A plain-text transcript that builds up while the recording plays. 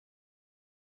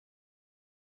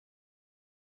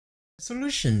A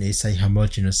solution is a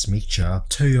homogeneous mixture of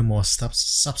two or more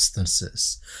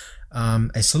substances.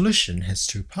 A solution has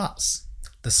two parts,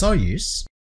 the solute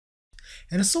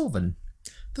and the solvent.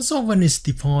 The solvent is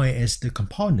defined as the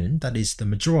component that is the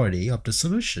majority of the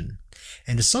solution,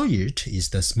 and the solute is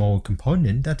the small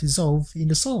component that dissolves in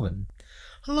the solvent.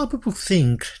 A lot of people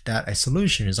think that a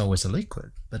solution is always a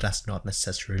liquid, but that's not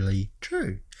necessarily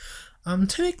true.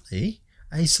 Technically,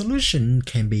 a solution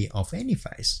can be of any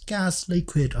phase, gas,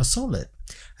 liquid, or solid,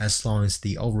 as long as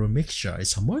the overall mixture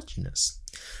is homogeneous.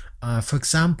 For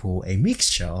example, a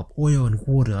mixture of oil and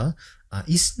water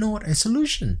is not a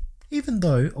solution, even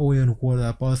though oil and water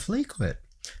are both liquid.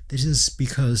 This is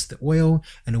because the oil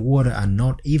and the water are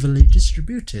not evenly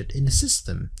distributed in the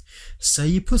system. So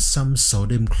you put some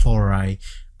sodium chloride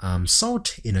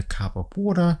salt in a cup of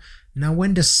water. Now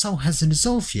when the salt hasn't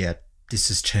dissolved yet, this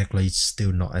is technically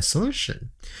still not a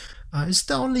solution. It's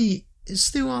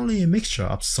still only a mixture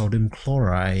of sodium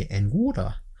chloride and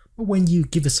water. But when you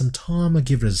give it some time or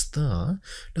give it a stir,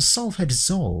 the salt has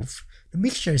dissolved. The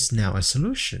mixture is now a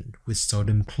solution, with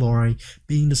sodium chloride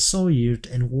being the solute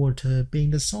and water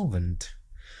being the solvent.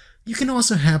 You can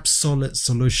also have solid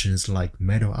solutions like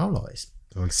metal alloys,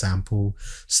 for example,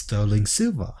 sterling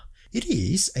silver. It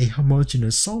is a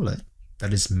homogeneous solid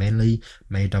that is mainly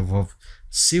made up of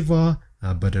silver,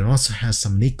 but it also has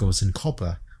some nickels and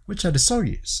copper, which are the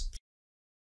solutes.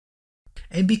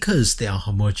 And because they are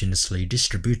homogeneously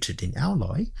distributed in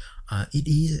alloy, it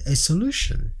is a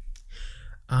solution.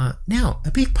 Now,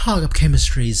 a big part of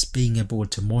chemistry is being able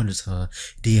to monitor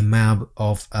the amount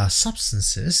of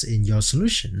substances in your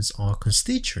solutions or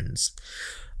constituents.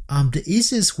 The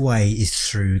easiest way is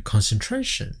through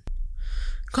concentration.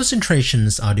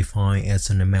 Concentrations are defined as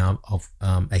an amount of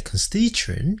a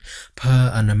constituent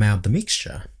per an amount of the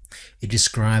mixture. It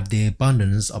describes the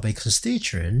abundance of a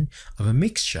constituent of a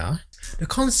mixture. The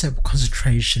concept of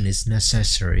concentration is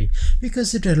necessary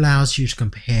because it allows you to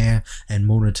compare and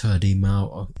monitor the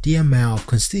amount of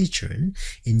constituent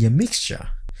in your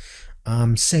mixture.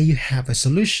 Say you have a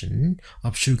solution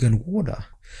of sugar and water.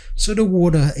 So the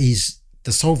water is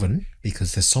the solvent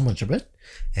because there's so much of it,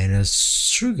 and the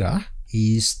sugar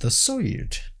is the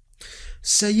solute.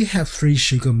 Say you have 3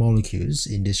 sugar molecules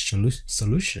in this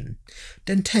solution,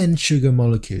 then 10 sugar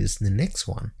molecules in the next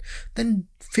one, then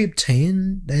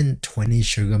 15, then 20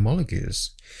 sugar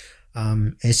molecules.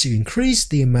 As you increase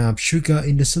the amount of sugar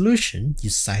in the solution, you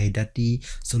say that the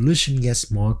solution gets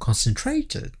more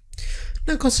concentrated.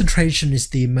 Now, concentration is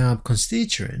the amount of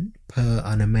constituent per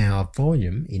an amount of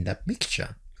volume in that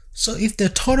mixture. So if the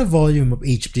total volume of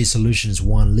each of these solutions is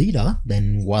 1 liter,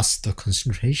 then what's the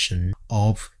concentration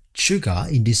of sugar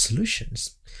in these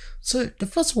solutions? So the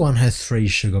first one has 3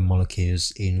 sugar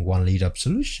molecules in 1 liter of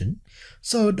solution,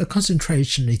 so the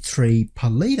concentration is 3 per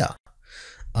liter.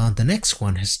 The next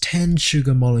one has 10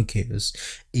 sugar molecules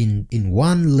in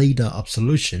 1 liter of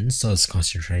solution, so its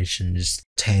concentration is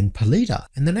 10 per liter.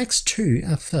 And the next 2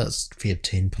 are first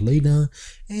 15 per liter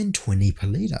and 20 per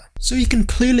liter. So you can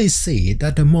clearly see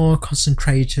that the more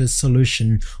concentrated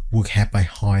solution will have a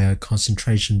higher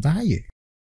concentration value.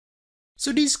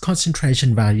 So these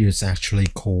concentration values are actually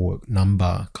called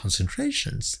number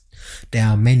concentrations. There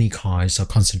are many kinds of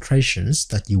concentrations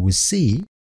that you will see.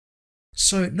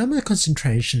 So number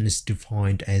concentration is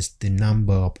defined as the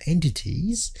number of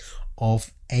entities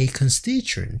of a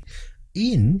constituent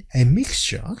in a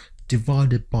mixture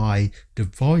divided by the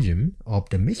volume of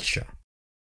the mixture.